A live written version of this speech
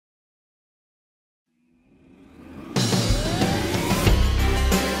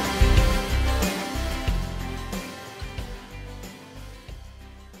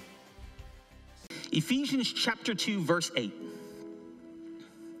Ephesians chapter 2, verse 8.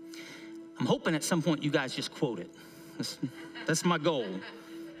 I'm hoping at some point you guys just quote it. That's my goal.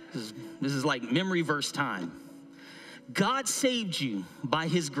 This is like memory verse time. God saved you by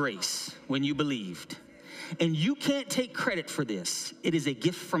his grace when you believed. And you can't take credit for this. It is a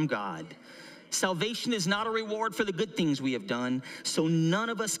gift from God. Salvation is not a reward for the good things we have done, so none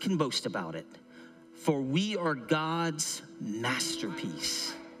of us can boast about it. For we are God's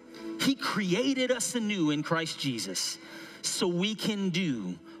masterpiece. He created us anew in Christ Jesus so we can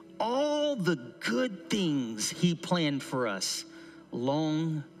do all the good things he planned for us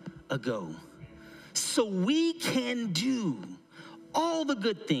long ago. So we can do all the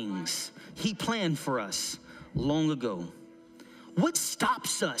good things he planned for us long ago. What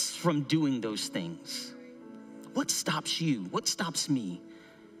stops us from doing those things? What stops you? What stops me?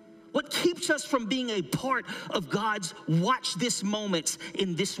 What keeps us from being a part of God's watch this moments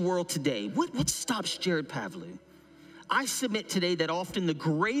in this world today? What stops Jared Pavlu? I submit today that often the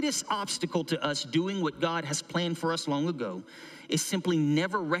greatest obstacle to us doing what God has planned for us long ago is simply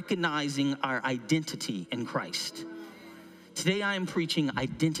never recognizing our identity in Christ. Today I am preaching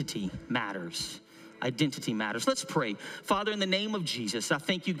identity matters. Identity matters. Let's pray. Father, in the name of Jesus, I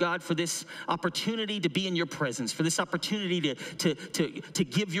thank you, God, for this opportunity to be in your presence, for this opportunity to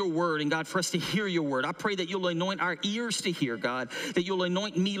give your word, and God, for us to hear your word. I pray that you'll anoint our ears to hear, God, that you'll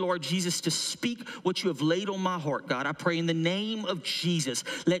anoint me, Lord Jesus, to speak what you have laid on my heart, God. I pray in the name of Jesus,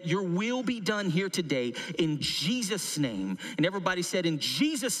 let your will be done here today in Jesus' name. And everybody said, in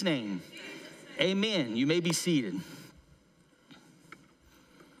Jesus' name, amen. You may be seated.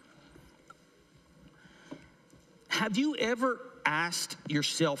 Have you ever asked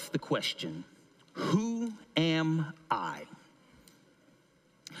yourself the question, who am I?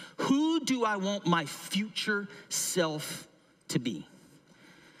 Who do I want my future self to be?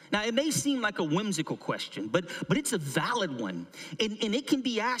 Now, it may seem like a whimsical question, but it's a valid one, and it can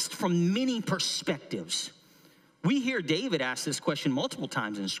be asked from many perspectives. We hear David ask this question multiple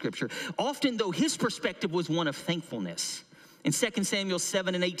times in Scripture, often though his perspective was one of thankfulness. In 2 Samuel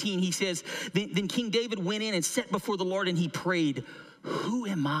 7:18, he says, then King David went in and sat before the Lord and he prayed, who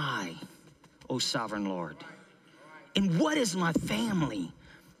am I, O sovereign Lord? And what is my family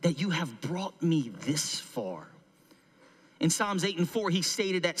that you have brought me this far? In Psalms 8:4, he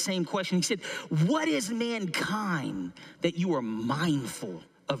stated that same question. He said, what is mankind that you are mindful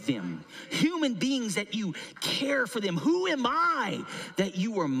of them? Human beings that you care for them. Who am I that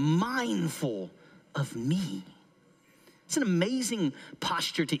you are mindful of me? It's an amazing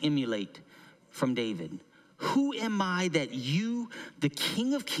posture to emulate from David. Who am I that you, the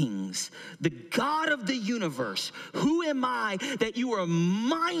King of Kings, the God of the universe, who am I that you are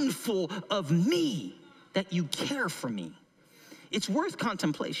mindful of me, that you care for me? It's worth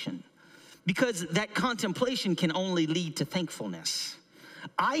contemplation because that contemplation can only lead to thankfulness.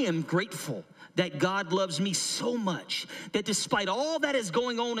 I am grateful that God loves me so much that despite all that is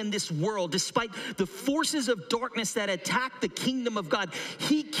going on in this world, despite the forces of darkness that attack the kingdom of God,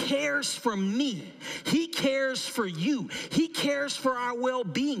 he cares for me. He cares for you. He cares for our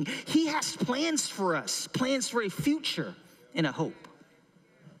well-being. He has plans for us, plans for a future and a hope.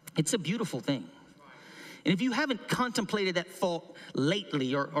 It's a beautiful thing. And if you haven't contemplated that thought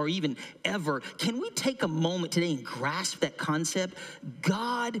lately or even ever, can we take a moment today and grasp that concept?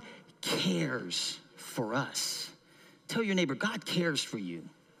 God cares for us. Tell your neighbor, God cares for you.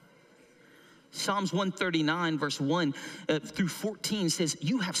 Psalms 139 verse 1 through 14 says,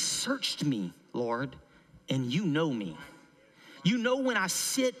 you have searched me, Lord, and you know me. You know when I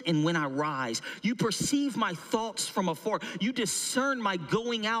sit and when I rise. You perceive my thoughts from afar. You discern my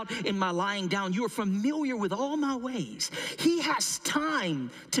going out and my lying down. You are familiar with all my ways. He has time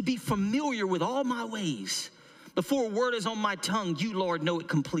to be familiar with all my ways. Before a word is on my tongue, you, Lord, know it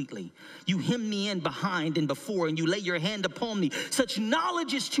completely. You hem me in behind and before, and you lay your hand upon me. Such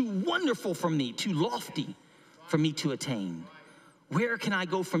knowledge is too wonderful for me, too lofty for me to attain. Where can I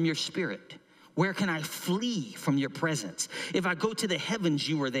go from your spirit? Where can I flee from your presence? If I go to the heavens,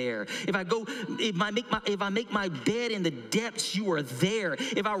 you are there. If I make my bed in the depths, you are there.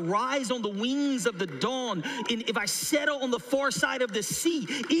 If I rise on the wings of the dawn, and if I settle on the far side of the sea,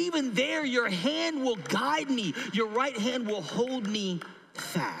 even there your hand will guide me. Your right hand will hold me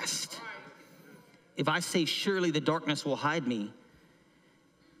fast. If I say, surely the darkness will hide me,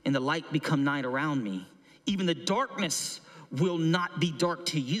 and the light become night around me, even the darkness will not be dark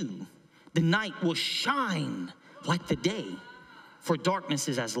to you. The night will shine like the day, for darkness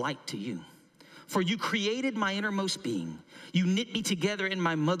is as light to you. For you created my innermost being. You knit me together in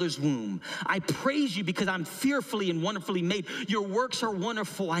my mother's womb. I praise you because I'm fearfully and wonderfully made. Your works are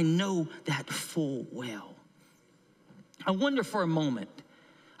wonderful. I know that full well. I wonder for a moment,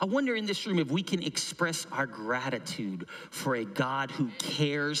 I wonder in this room if we can express our gratitude for a God who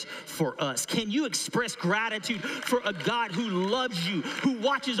cares for us. Can you express gratitude for a God who loves you, who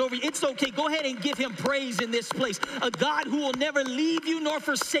watches over you? It's okay. Go ahead and give him praise in this place. A God who will never leave you nor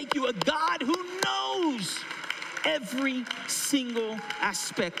forsake you. A God who knows every single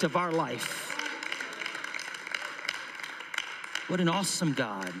aspect of our life. What an awesome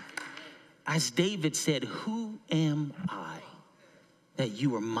God. As David said, who am I that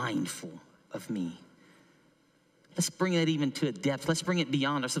you are mindful of me? Let's bring that even to a depth. Let's bring it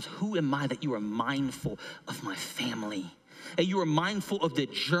beyond ourselves. Who am I that you are mindful of my family? That you are mindful of the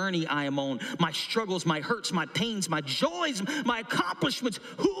journey I am on, my struggles, my hurts, my pains, my joys, my accomplishments.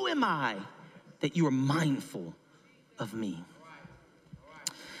 Who am I that you are mindful of me?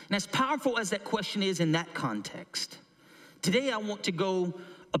 And as powerful as that question is in that context, today I want to go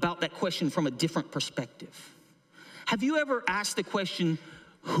about that question from a different perspective. Have you ever asked the question,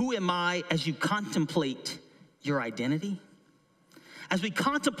 who am I, as you contemplate your identity? As we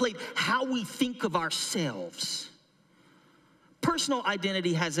contemplate how we think of ourselves. Personal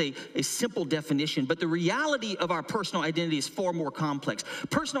identity has a simple definition, but the reality of our personal identity is far more complex.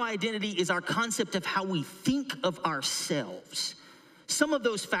 Personal identity is our concept of how we think of ourselves. Some of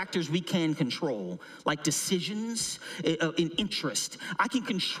those factors we can control, like decisions in interest. I can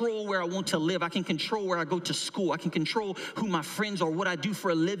control where I want to live. I can control where I go to school. I can control who my friends are, what I do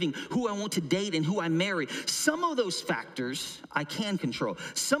for a living, who I want to date, and who I marry. Some of those factors I can control.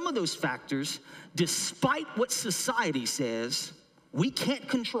 Some of those factors, despite what society says, we can't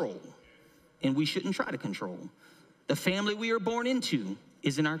control, and we shouldn't try to control. The family we are born into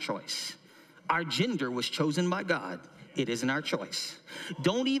isn't our choice. Our gender was chosen by God. It isn't our choice.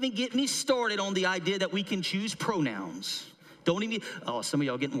 Don't even get me started on the idea that we can choose pronouns. Don't even, some of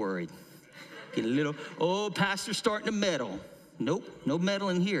y'all getting worried. Get a little, pastor's starting to meddle. Nope, no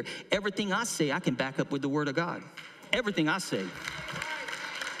meddling here. Everything I say, I can back up with the word of God. Everything I say.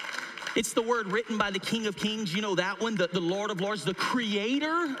 It's the word written by the King of Kings. You know that one, the Lord of Lords, the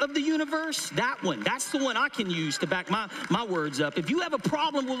creator of the universe. That one, that's the one I can use to back my words up. If you have a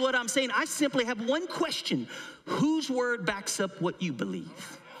problem with what I'm saying, I simply have one question. Whose word backs up what you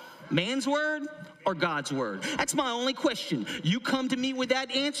believe? Man's word or God's word? That's my only question. You come to me with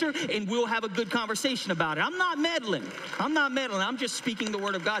that answer and we'll have a good conversation about it. I'm not meddling. I'm just speaking the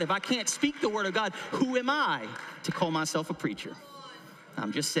word of God. If I can't speak the word of God, who am I to call myself a preacher?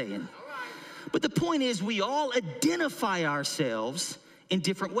 I'm just saying. But the point is, we all identify ourselves in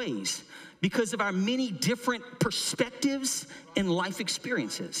different ways because of our many different perspectives and life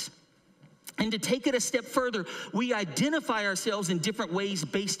experiences. And to take it a step further, we identify ourselves in different ways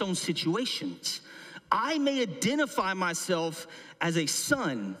based on situations. I may identify myself as a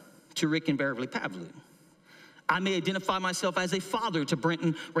son to Rick and Beverly Pavlu. I may identify myself as a father to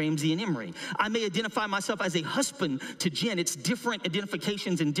Brenton, Ramsey, and Emery. I may identify myself as a husband to Jen. It's different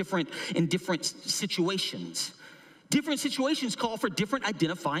identifications in different situations. Different situations call for different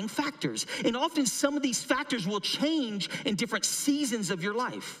identifying factors. And often some of these factors will change in different seasons of your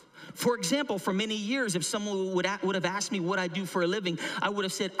life. For example, for many years, if someone would have asked me what I do for a living, I would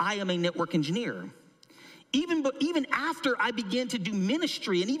have said, I am a network engineer. Even after I began to do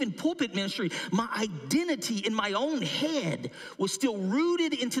ministry and even pulpit ministry, my identity in my own head was still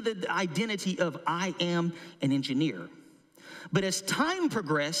rooted into the identity of I am an engineer. But as time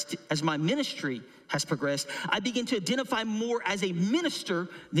progressed, as my ministry has progressed, I began to identify more as a minister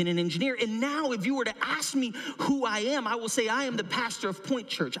than an engineer. And now if you were to ask me who I am, I will say I am the pastor of Point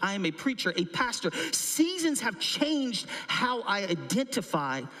Church. I am a preacher, a pastor. Seasons have changed how I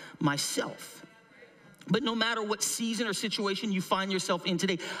identify myself. But no matter what season or situation you find yourself in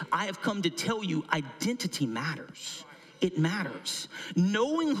today, I have come to tell you identity matters. It matters.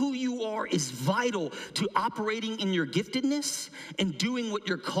 Knowing who you are is vital to operating in your giftedness and doing what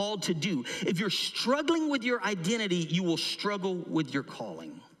you're called to do. If you're struggling with your identity, you will struggle with your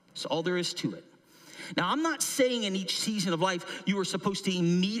calling. That's all there is to it. Now, I'm not saying in each season of life you are supposed to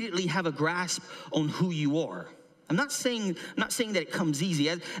immediately have a grasp on who you are. I'm not saying that it comes easy.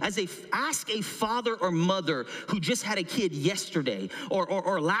 Ask a father or mother who just had a kid yesterday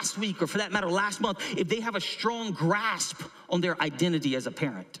or last week, or for that matter, last month, if they have a strong grasp on their identity as a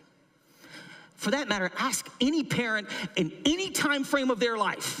parent. For that matter, ask any parent in any time frame of their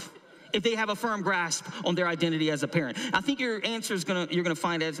life if they have a firm grasp on their identity as a parent? I think your answer is you're gonna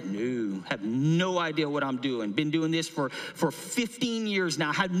find as, no, have no idea what I'm doing. Been doing this for 15 years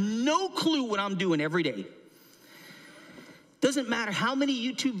now. Have no clue what I'm doing every day. Doesn't matter how many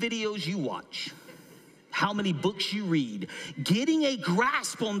YouTube videos you watch, how many books you read, getting a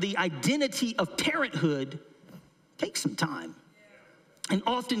grasp on the identity of parenthood takes some time. And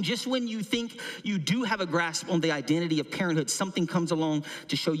often, just when you think you do have a grasp on the identity of parenthood, something comes along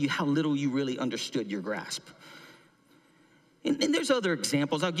to show you how little you really understood your grasp. And there's other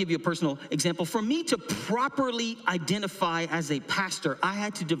examples. I'll give you a personal example. For me to properly identify as a pastor, I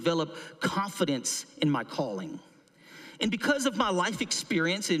had to develop confidence in my calling. And because of my life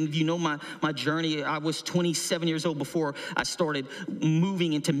experience, and you know my journey, I was 27 years old before I started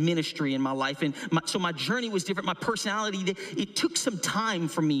moving into ministry in my life. And so my journey was different. My personality, it took some time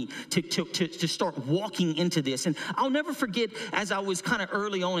for me to start walking into this. And I'll never forget, as I was kind of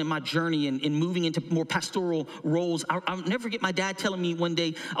early on in my journey and moving into more pastoral roles, I'll never forget my dad telling me one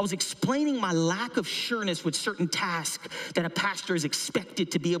day, I was explaining my lack of sureness with certain tasks that a pastor is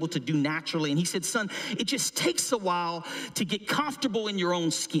expected to be able to do naturally. And he said, son, it just takes a while to get comfortable in your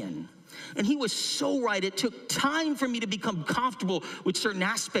own skin. And he was so right. It took time for me to become comfortable with certain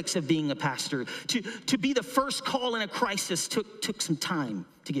aspects of being a pastor. To be the first call in a crisis took some time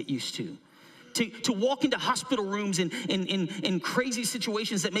to get used to. To walk into hospital rooms in crazy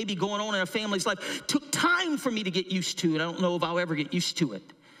situations that may be going on in a family's life took time for me to get used to, and I don't know if I'll ever get used to it.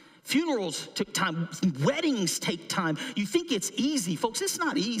 Funerals took time. Weddings take time. You think it's easy, folks. It's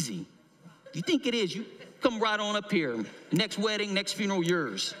not easy. You think it is, you come right on up here. Next wedding, next funeral,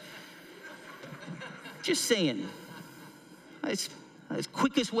 yours. Just saying. It's the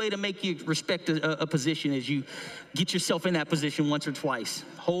quickest way to make you respect a position is you get yourself in that position once or twice.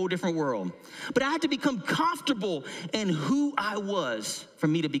 Whole different world. But I had to become comfortable in who I was for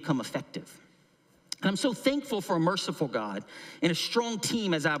me to become effective. And I'm so thankful for a merciful God and a strong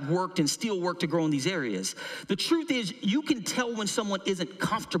team as I've worked and still work to grow in these areas. The truth is, you can tell when someone isn't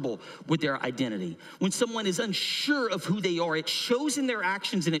comfortable with their identity, when someone is unsure of who they are. It shows in their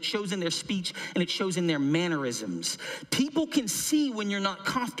actions, and it shows in their speech, and it shows in their mannerisms. People can see when you're not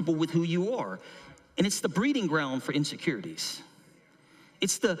comfortable with who you are, and it's the breeding ground for insecurities.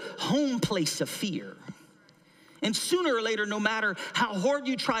 It's the home place of fear. And sooner or later, no matter how hard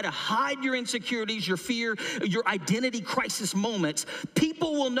you try to hide your insecurities, your fear, your identity crisis moments,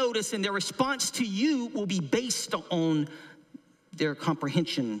 people will notice, and their response to you will be based on their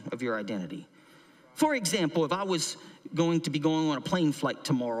comprehension of your identity. For example, if I was going to be going on a plane flight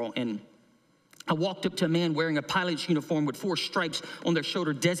tomorrow, and I walked up to a man wearing a pilot's uniform with 4 stripes on their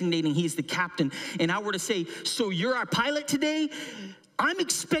shoulder designating he's the captain, and I were to say, so you're our pilot today? I'm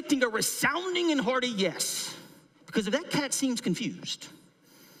expecting a resounding and hearty yes. Because if that cat seems confused,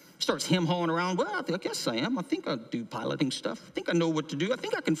 starts hem-hawing around, well, I guess I am. I think I do piloting stuff. I think I know what to do. I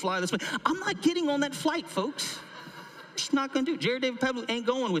think I can fly this way. I'm not getting on that flight, folks. Just not going to do it. Jared Pavlu ain't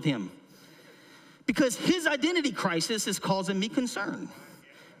going with him. Because his identity crisis is causing me concern.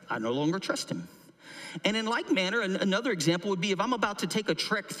 I no longer trust him. And in like manner, another example would be if I'm about to take a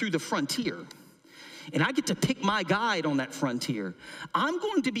trek through the frontier, and I get to pick my guide on that frontier, I'm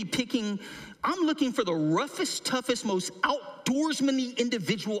looking for the roughest, toughest, most outdoorsman-y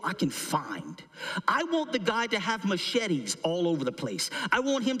individual I can find. I want the guide to have machetes all over the place. I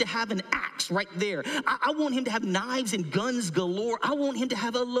want him to have an axe right there. I want him to have knives and guns galore. I want him to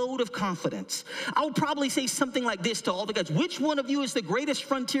have a load of confidence. I'll probably say something like this to all the guys: which one of you is the greatest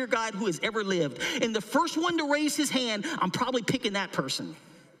frontier guide who has ever lived? And the first one to raise his hand, I'm probably picking that person.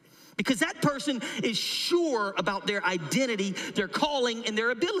 Because that person is sure about their identity, their calling, and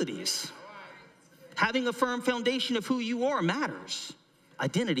their abilities. Having a firm foundation of who you are matters.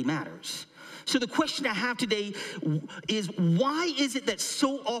 Identity matters. So the question I have today is, why is it that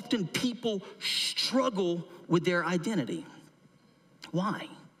so often people struggle with their identity? Why?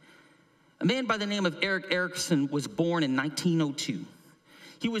 A man by the name of Erik Erikson was born in 1902.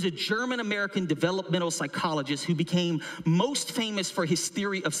 He was a German-American developmental psychologist who became most famous for his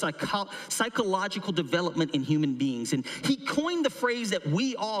theory of psychological development in human beings. And he coined the phrase that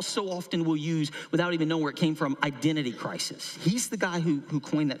we all so often will use without even knowing where it came from: identity crisis. He's the guy who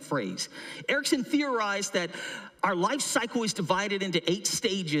coined that phrase. Erikson theorized that our life cycle is divided into 8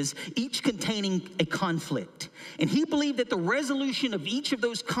 stages, each containing a conflict. And he believed that the resolution of each of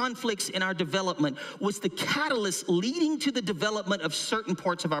those conflicts in our development was the catalyst leading to the development of certain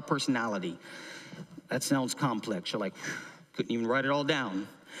parts of our personality. That sounds complex. You're like, couldn't even write it all down.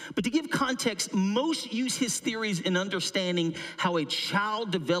 But to give context, most use his theories in understanding how a child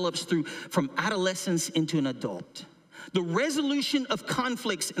develops from adolescence into an adult. The resolution of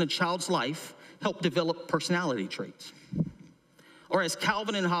conflicts in a child's life help develop personality traits. Or as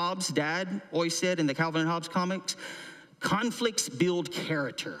Calvin and Hobbes' dad always said in the Calvin and Hobbes comics, conflicts build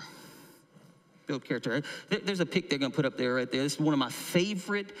character. Build character. There's a pic they're gonna put up there right there. This is one of my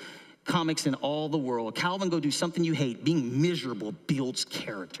favorite comics in all the world. Calvin, go do something you hate. Being miserable builds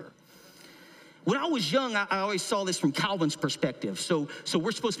character. When I was young, I always saw this from Calvin's perspective. So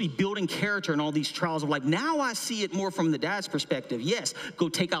we're supposed to be building character in all these trials of life. Now I see it more from the dad's perspective. Yes, go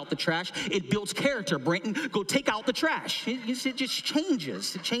take out the trash. It builds character, Brenton. Go take out the trash. It just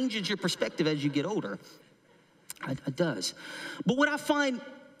changes. It changes your perspective as you get older. It does. But what I find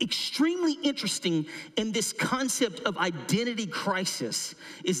extremely interesting in this concept of identity crisis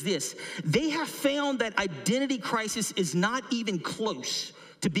is this. They have found that identity crisis is not even close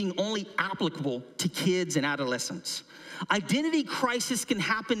to being only applicable to kids and adolescents. Identity crisis can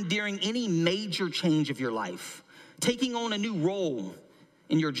happen during any major change of your life. Taking on a new role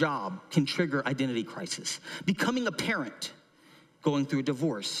in your job can trigger identity crisis. Becoming a parent, going through a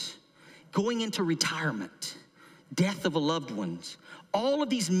divorce, going into retirement, death of a loved one. All of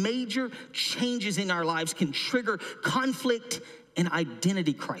these major changes in our lives can trigger conflict and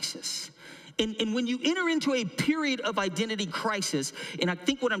identity crisis. And when you enter into a period of identity crisis, and I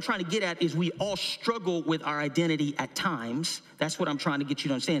think what I'm trying to get at is we all struggle with our identity at times. That's what I'm trying to get you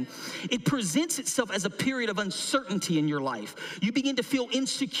to understand. It presents itself as a period of uncertainty in your life. You begin to feel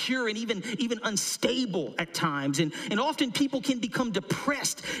insecure and even unstable at times. And often people can become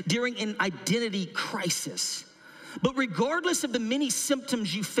depressed during an identity crisis. But regardless of the many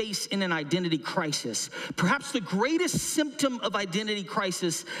symptoms you face in an identity crisis, perhaps the greatest symptom of identity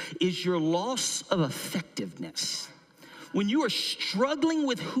crisis is your loss of effectiveness. When you are struggling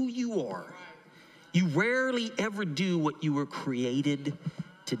with who you are, you rarely ever do what you were created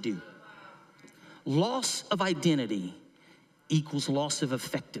to do. Loss of identity equals loss of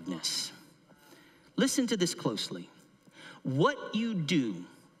effectiveness. Listen to this closely. What you do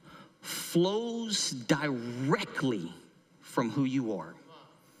flows directly from who you are.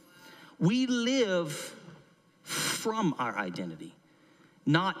 We live from our identity,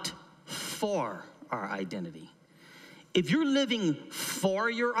 not for our identity. If you're living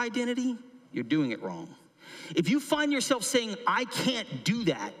for your identity, you're doing it wrong. If you find yourself saying, I can't do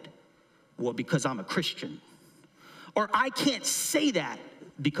that, well, because I'm a Christian, or I can't say that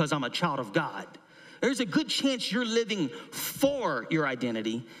because I'm a child of God, there's a good chance you're living for your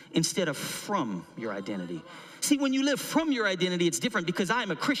identity instead of from your identity. See, when you live from your identity, it's different. Because I am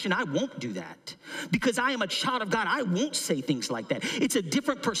a Christian, I won't do that. Because I am a child of God, I won't say things like that. It's a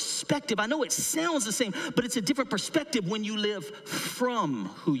different perspective. I know it sounds the same, but it's a different perspective when you live from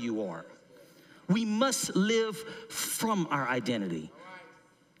who you are. We must live from our identity.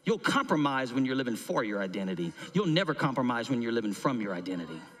 You'll compromise when you're living for your identity. You'll never compromise when you're living from your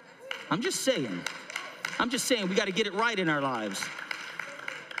identity. I'm just saying we got to get it right in our lives.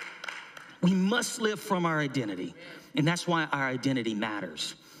 We must live from our identity. And that's why our identity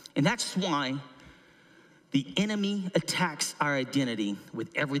matters. And that's why the enemy attacks our identity with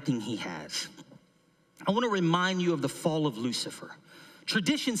everything he has. I want to remind you of the fall of Lucifer.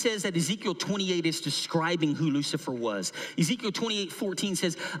 Tradition says that Ezekiel 28 is describing who Lucifer was. Ezekiel 28:14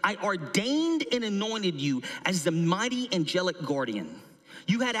 says, I ordained and anointed you as the mighty angelic guardian.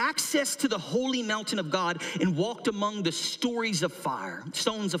 You had access to the holy mountain of God and walked among the stones of fire.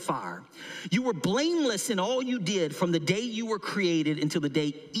 You were blameless in all you did from the day you were created until the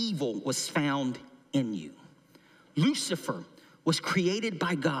day evil was found in you. Lucifer was created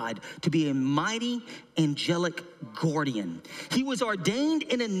by God to be a mighty angelic guardian. He was ordained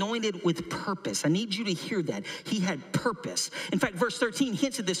and anointed with purpose. I need you to hear that. He had purpose. In fact, verse 13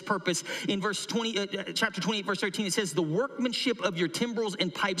 hints at this purpose. In chapter 28, verse 13, it says, the workmanship of your timbrels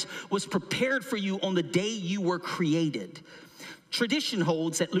and pipes was prepared for you on the day you were created. Tradition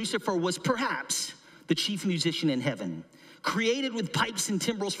holds that Lucifer was perhaps the chief musician in heaven, created with pipes and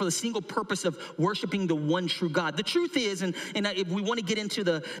timbrels for the single purpose of worshiping the one true God. The truth is, and if we want to get into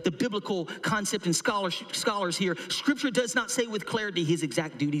the biblical concept and scholars here, Scripture does not say with clarity his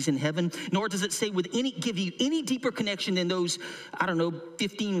exact duties in heaven, nor does it say give you any deeper connection than those,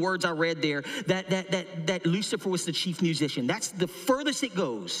 15 words I read there, that Lucifer was the chief musician. That's the furthest it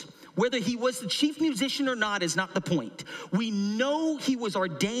goes. Whether he was the chief musician or not is not the point. We know he was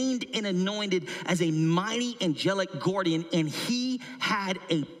ordained and anointed as a mighty angelic guardian, and he had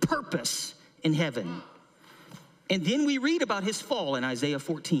a purpose in heaven. And then we read about his fall in Isaiah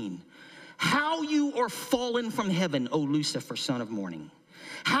 14. How you are fallen from heaven, O Lucifer, son of morning.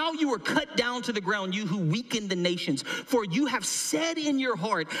 How you were cut down to the ground, you who weakened the nations. For you have said in your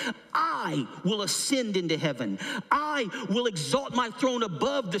heart, I will ascend into heaven. I will exalt my throne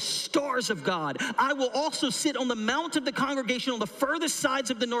above the stars of God. I will also sit on the mount of the congregation on the furthest sides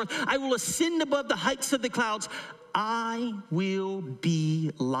of the north. I will ascend above the heights of the clouds. I will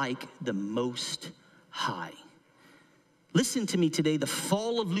be like the Most High. Listen to me today. The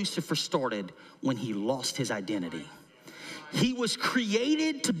fall of Lucifer started when he lost his identity. He was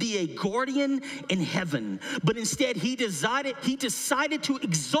created to be a guardian in heaven, but instead he decided to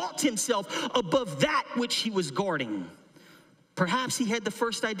exalt himself above that which he was guarding. Perhaps he had the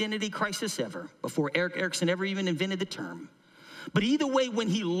first identity crisis ever, before Erik Erikson ever even invented the term. But either way, when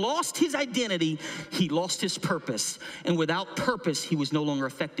he lost his identity, he lost his purpose. And without purpose, he was no longer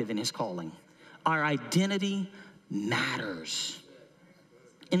effective in his calling. Our identity matters.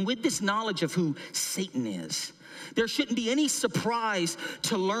 And with this knowledge of who Satan is, there shouldn't be any surprise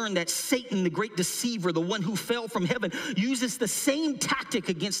to learn that Satan, the great deceiver, the one who fell from heaven, uses the same tactic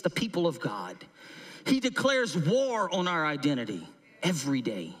against the people of God. He declares war on our identity every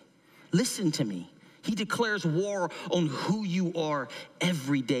day. Listen to me. He declares war on who you are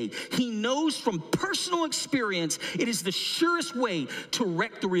every day. He knows from personal experience it is the surest way to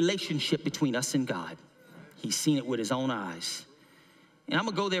wreck the relationship between us and God. He's seen it with his own eyes. And I'm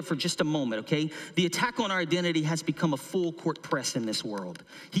going to go there for just a moment, okay? The attack on our identity has become a full court press in this world.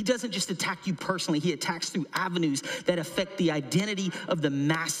 He doesn't just attack you personally. He attacks through avenues that affect the identity of the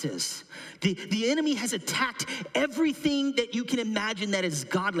masses. The enemy has attacked everything that you can imagine that is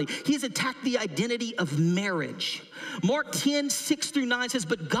godly. He has attacked the identity of marriage. Mark 10:6-9 says,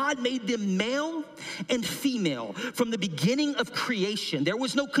 but God made them male and female from the beginning of creation. There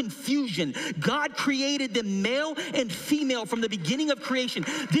was no confusion. God created them male and female from the beginning of creation.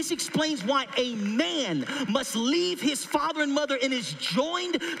 This explains why a man must leave his father and mother and is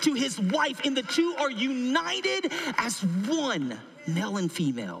joined to his wife, and the two are united as one, male and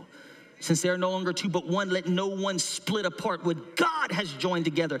female. Since they are no longer two but one, let no one split apart what God has joined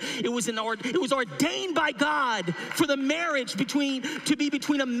together. It was ordained by God for the marriage to be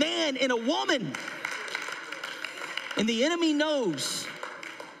between a man and a woman. And the enemy knows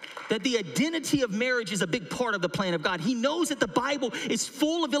that the identity of marriage is a big part of the plan of God. He knows that the Bible is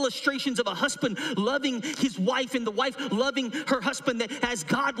full of illustrations of a husband loving his wife and the wife loving her husband, that as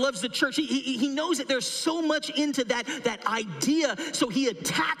God loves the church. He knows that there's so much into that idea, so he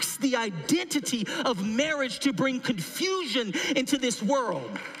attacks the identity of marriage to bring confusion into this world.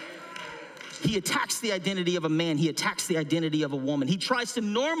 He attacks the identity of a man. He attacks the identity of a woman. He tries to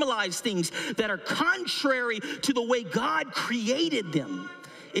normalize things that are contrary to the way God created them.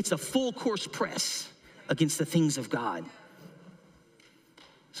 It's a full course press against the things of God.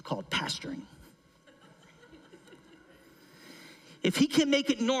 It's called pastoring. If he can make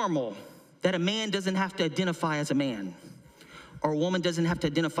it normal that a man doesn't have to identify as a man, or a woman doesn't have to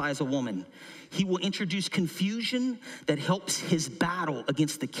identify as a woman, he will introduce confusion that helps his battle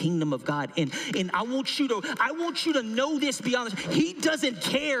against the kingdom of God. And I want you to know this beyond this. He doesn't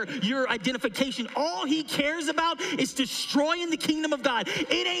care your identification. All he cares about is destroying the kingdom of God.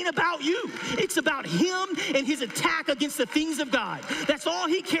 It ain't about you. It's about him and his attack against the things of God. That's all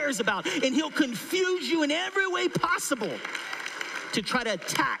he cares about. And he'll confuse you in every way possible to try to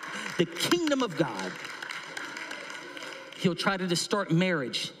attack the kingdom of God. He'll try to distort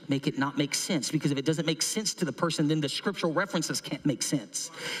marriage, make it not make sense, because if it doesn't make sense to the person, then the scriptural references can't make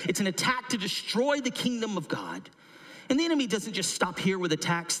sense. It's an attack to destroy the kingdom of God. And the enemy doesn't just stop here with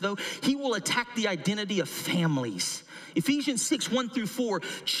attacks, though. He will attack the identity of families. Ephesians 6:1-4,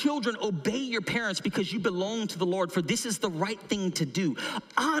 children, obey your parents because you belong to the Lord, for this is the right thing to do.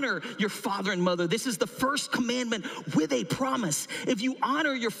 Honor your father and mother. This is the first commandment with a promise. If you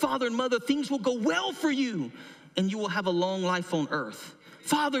honor your father and mother, things will go well for you, and you will have a long life on earth.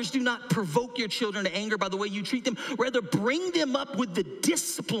 Fathers, do not provoke your children to anger by the way you treat them. Rather, bring them up with the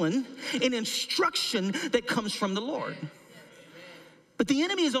discipline and instruction that comes from the Lord. But the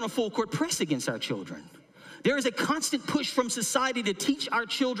enemy is on a full court press against our children. There is a constant push from society to teach our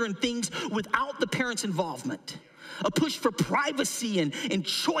children things without the parents' involvement. A push for privacy and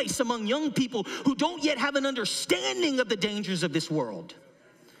choice among young people who don't yet have an understanding of the dangers of this world.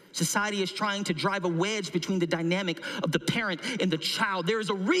 Society is trying to drive a wedge between the dynamic of the parent and the child. There is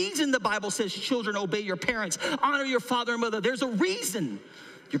a reason the Bible says, children, obey your parents, honor your father and mother. There's a reason.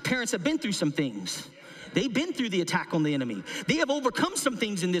 Your parents have been through some things. They've been through the attack on the enemy. They have overcome some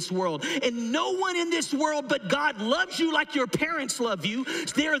things in this world. And no one in this world but God loves you like your parents love you.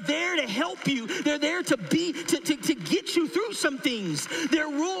 They're there to help you. They're there to get you through some things. Their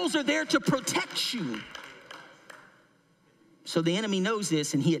rules are there to protect you. So the enemy knows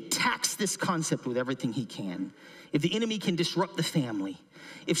this, and he attacks this concept with everything he can. If the enemy can disrupt the family,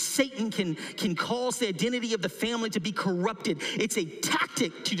 if Satan can cause the identity of the family to be corrupted, it's a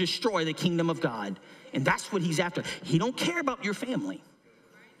tactic to destroy the kingdom of God. And that's what he's after. He don't care about your family.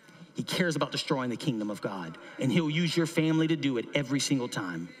 He cares about destroying the kingdom of God. And he'll use your family to do it every single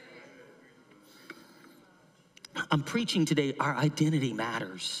time. I'm preaching today, our identity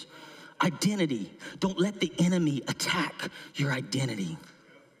matters. Identity. Don't let the enemy attack your identity.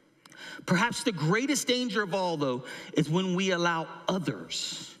 Perhaps the greatest danger of all, though, is when we allow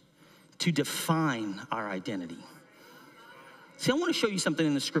others to define our identity. See, I want to show you something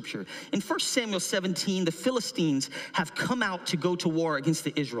in the scripture. In 1 Samuel 17, the Philistines have come out to go to war against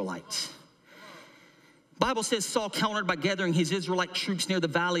the Israelites. The Bible says Saul countered by gathering his Israelite troops near the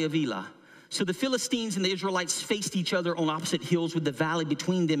valley of Elah. So the Philistines and the Israelites faced each other on opposite hills with the valley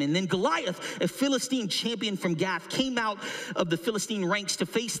between them. And then Goliath, a Philistine champion from Gath, came out of the Philistine ranks to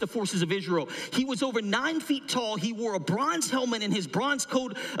face the forces of Israel. He was over 9 feet tall. He wore a bronze helmet, and his bronze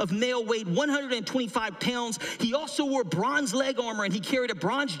coat of mail weighed 125 pounds. He also wore bronze leg armor, and he carried a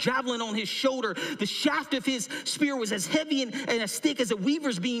bronze javelin on his shoulder. The shaft of his spear was as heavy and as thick as a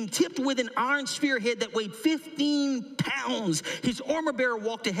weaver's beam, tipped with an iron spearhead that weighed 15 pounds. His armor bearer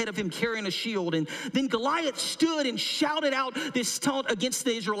walked ahead of him carrying a shield. And then Goliath stood and shouted out this taunt against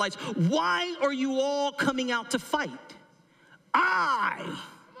the Israelites. Why are you all coming out to fight? I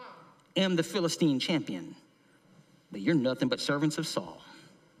am the Philistine champion, but you're nothing but servants of Saul.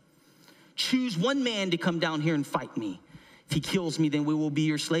 Choose one man to come down here and fight me. If he kills me, then we will be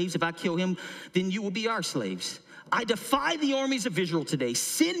your slaves. If I kill him, then you will be our slaves. I defy the armies of Israel today.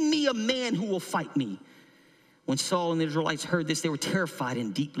 Send me a man who will fight me. When Saul and the Israelites heard this, they were terrified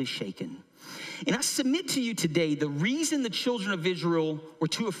and deeply shaken. And I submit to you today, the reason the children of Israel were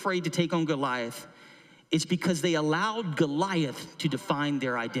too afraid to take on Goliath is because they allowed Goliath to define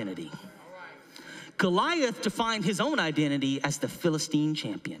their identity. Goliath defined his own identity as the Philistine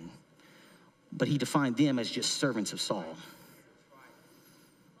champion, but he defined them as just servants of Saul.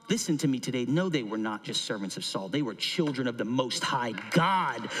 Listen to me today. No, they were not just servants of Saul. They were children of the Most High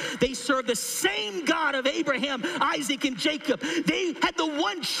God. They served the same God of Abraham, Isaac, and Jacob. They had the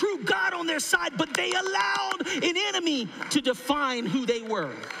one true God on their side, but they allowed an enemy to define who they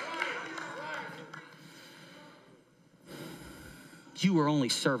were. You were only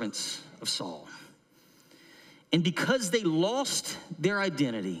servants of Saul. And because they lost their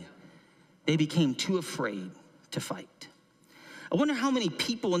identity, they became too afraid to fight. I wonder how many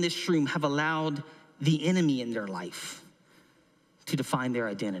people in this room have allowed the enemy in their life to define their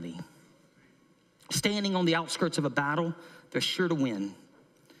identity. Standing on the outskirts of a battle, they're sure to win,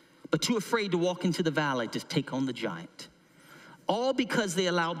 but too afraid to walk into the valley to take on the giant. All because they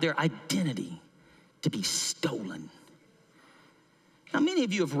allowed their identity to be stolen. Now, many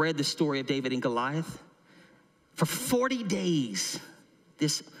of you have read the story of David and Goliath. For 40 days,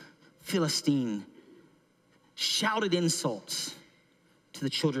 this Philistine shouted insults to the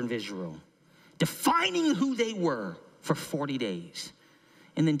children of Israel, defining who they were for 40 days.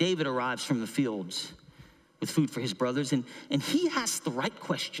 And then David arrives from the fields with food for his brothers, and he asks the right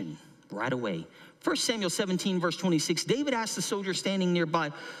question right away. 1 Samuel 17, verse 26, David asked the soldier standing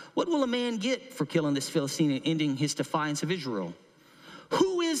nearby, what will a man get for killing this Philistine and ending his defiance of Israel?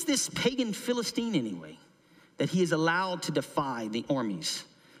 Who is this pagan Philistine anyway, that he is allowed to defy the armies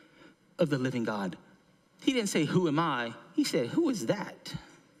of the living God? He didn't say, who am I? He said, who is that?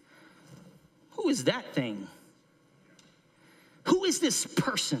 Who is that thing? Who is this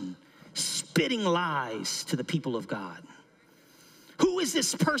person spitting lies to the people of God? Who is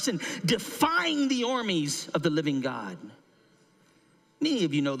this person defying the armies of the living God? Many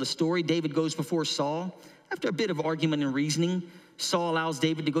of you know the story. David goes before Saul. After a bit of argument and reasoning, Saul allows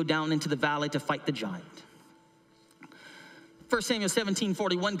David to go down into the valley to fight the giant. 1 Samuel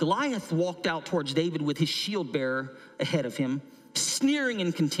 17:41, Goliath walked out towards David with his shield bearer ahead of him, sneering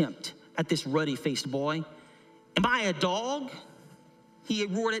in contempt at this ruddy-faced boy. Am I a dog? He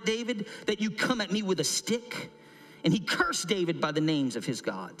roared at David, that you come at me with a stick? And he cursed David by the names of his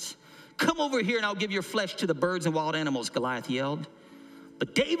gods. Come over here and I'll give your flesh to the birds and wild animals, Goliath yelled.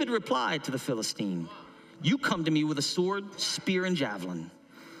 But David replied to the Philistine, you come to me with a sword, spear, and javelin.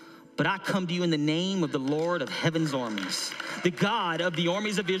 But I come to you in the name of the Lord of heaven's armies, the God of the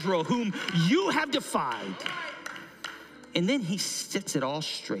armies of Israel, whom you have defied. And then he sets it all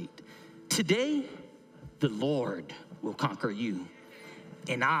straight. Today, the Lord will conquer you,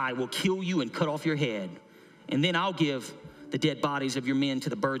 and I will kill you and cut off your head. And then I'll give the dead bodies of your men to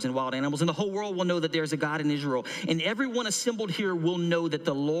the birds and wild animals, and the whole world will know that there's a God in Israel. And everyone assembled here will know that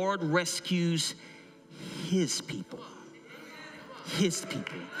the Lord rescues his people. his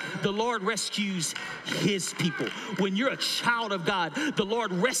people. The Lord rescues his people. When you're a child of God, the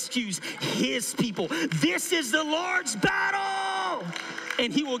Lord rescues his people. This is the Lord's battle,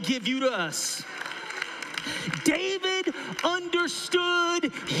 and he will give you to us. David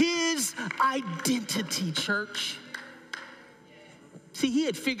understood his identity, church. See, he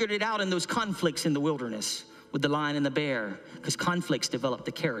had figured it out in those conflicts in the wilderness with the lion and the bear, because conflicts develop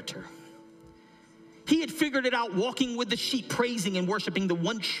the character. He had figured it out walking with the sheep, praising and worshiping the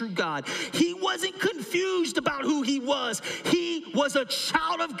one true God. He wasn't confused about who he was. He was a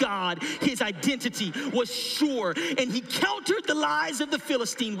child of God. His identity was sure. And he countered the lies of the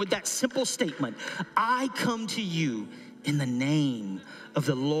Philistine with that simple statement, I come to you in the name of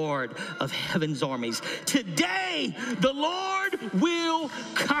the Lord of heaven's armies. Today, the Lord will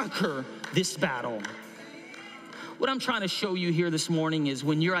conquer this battle. What I'm trying to show you here this morning is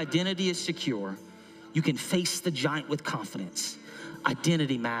when your identity is secure, you can face the giant with confidence.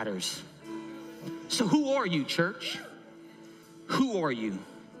 Identity matters. So who are you, church? Who are you?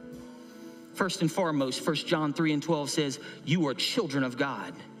 First and foremost, 1 John 3:12 says, you are children of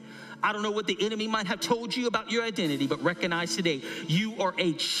God. I don't know what the enemy might have told you about your identity, but recognize today, you are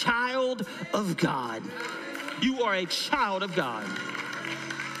a child of God. You are a child of God.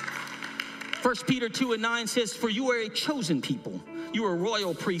 1 Peter 2:9 says, for you are a chosen people. You are a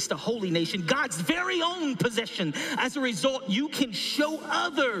royal priest, a holy nation, God's very own possession. As a result, you can show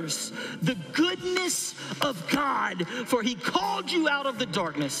others the goodness of God, for he called you out of the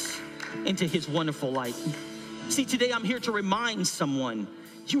darkness into his wonderful light. See, today I'm here to remind someone,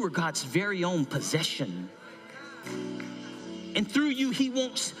 you are God's very own possession. And through you, he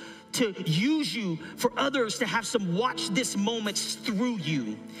wants to use you for others to have some watch this moments through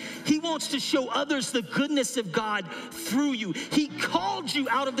you. He wants to show others the goodness of God through you. He called you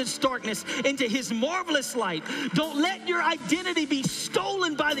out of this darkness into his marvelous light. Don't let your identity be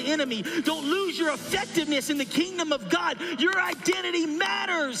stolen by the enemy. Don't lose your effectiveness in the kingdom of God. Your identity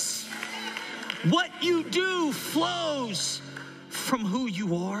matters. What you do flows from who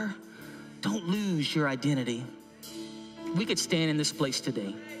you are. Don't lose your identity. We could stand in this place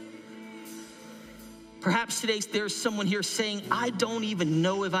today. Perhaps today there's someone here saying, I don't even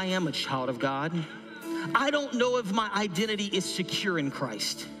know if I am a child of God. I don't know if my identity is secure in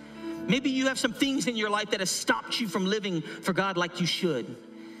Christ. Maybe you have some things in your life that have stopped you from living for God like you should.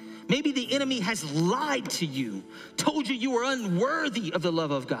 Maybe the enemy has lied to you, told you you are unworthy of the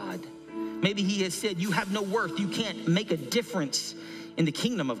love of God. Maybe he has said you have no worth, you can't make a difference in the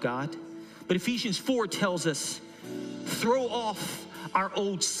kingdom of God. But Ephesians 4 tells us, throw off our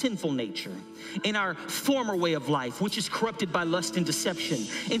old sinful nature and our former way of life, which is corrupted by lust and deception.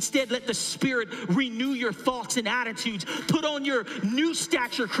 Instead, let the Spirit renew your thoughts and attitudes. Put on your new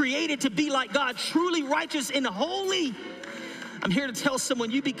stature, created to be like God, truly righteous and holy. I'm here to tell someone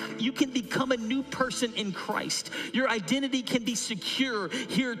you can become a new person in Christ. Your identity can be secure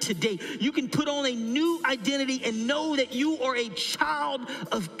here today. You can put on a new identity and know that you are a child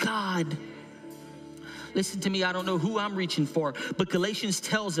of God. Listen to me, I don't know who I'm reaching for, but Galatians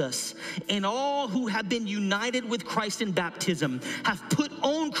tells us, and all who have been united with Christ in baptism have put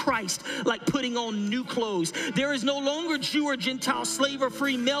on Christ like putting on new clothes. There is no longer Jew or Gentile, slave or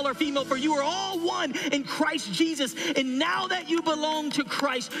free, male or female, for you are all one in Christ Jesus. And now that you belong to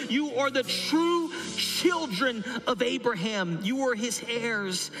Christ, you are the true children of Abraham. You are his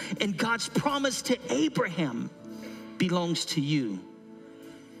heirs, and God's promise to Abraham belongs to you.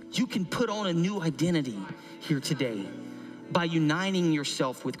 You can put on a new identity here today by uniting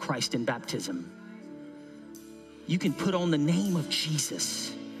yourself with Christ in baptism. You can put on the name of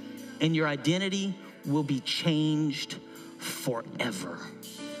Jesus, and your identity will be changed forever.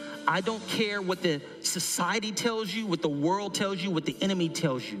 I don't care what the society tells you, what the world tells you, what the enemy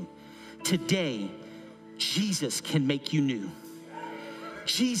tells you. Today, Jesus can make you new.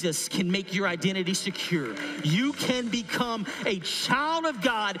 Jesus can make your identity secure. You can become a child of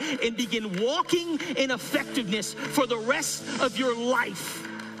God and begin walking in effectiveness for the rest of your life.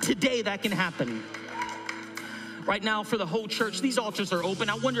 Today, that can happen. Right now, for the whole church, these altars are open.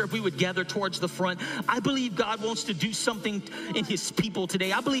 I wonder if we would gather towards the front. I believe God wants to do something in his people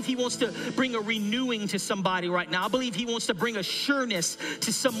today. I believe he wants to bring a renewing to somebody right now. I believe he wants to bring a sureness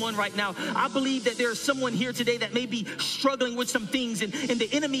to someone right now. I believe that there's someone here today that may be struggling with some things, and the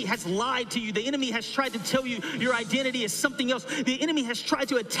enemy has lied to you. The enemy has tried to tell you your identity is something else. The enemy has tried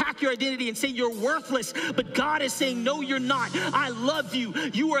to attack your identity and say you're worthless, but God is saying, no, you're not. I love you.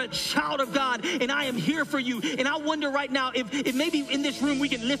 You are a child of God, and I am here for you, and I wonder right now if maybe in this room we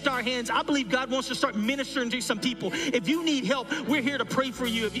can lift our hands. I believe God wants to start ministering to some people. If you need help, we're here to pray for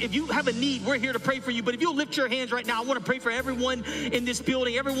you. If you have a need, we're here to pray for you. But if you'll lift your hands right now, I want to pray for everyone in this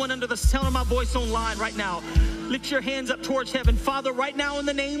building, everyone under the sound of my voice online right now. Lift your hands up towards heaven. Father, right now in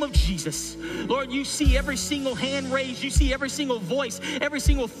the name of Jesus, Lord, you see every single hand raised. You see every single voice, every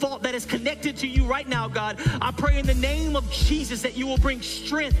single thought that is connected to you right now, God. I pray in the name of Jesus that you will bring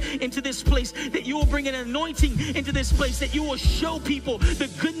strength into this place, that you will bring an anointing into this place, that you will show people the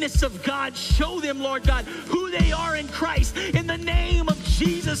goodness of God. Show them, Lord God, who they are in Christ. In the name of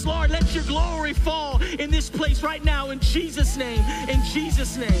Jesus, Lord, let your glory fall in this place right now in Jesus' name, in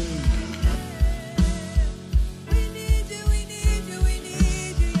Jesus' name.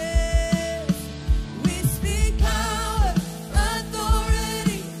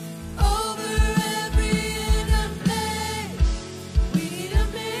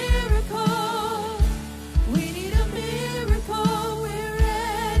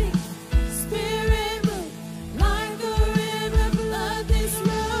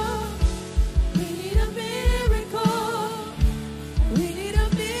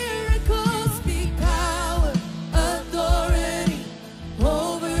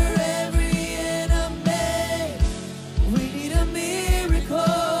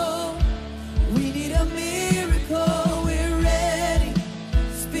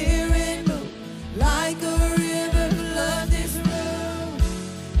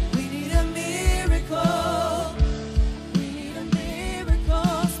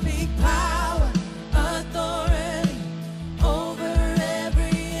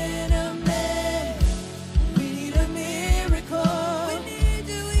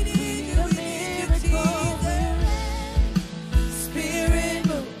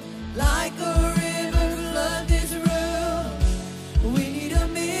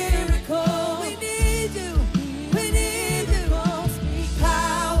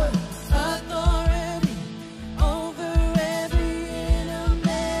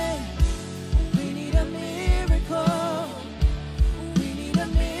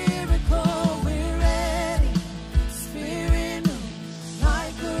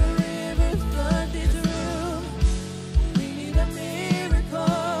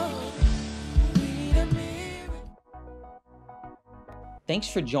 Thanks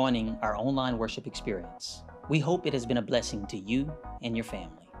for joining our online worship experience. We hope it has been a blessing to you and your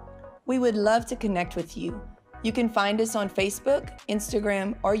family. We would love to connect with you. You can find us on Facebook,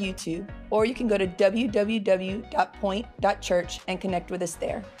 Instagram, or YouTube, or you can go to www.point.church and connect with us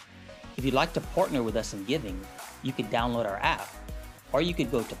there. If you'd like to partner with us in giving, you could download our app, or you could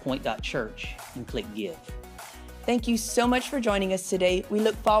go to point.church and click Give. Thank you so much for joining us today. We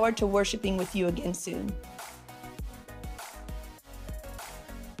look forward to worshiping with you again soon.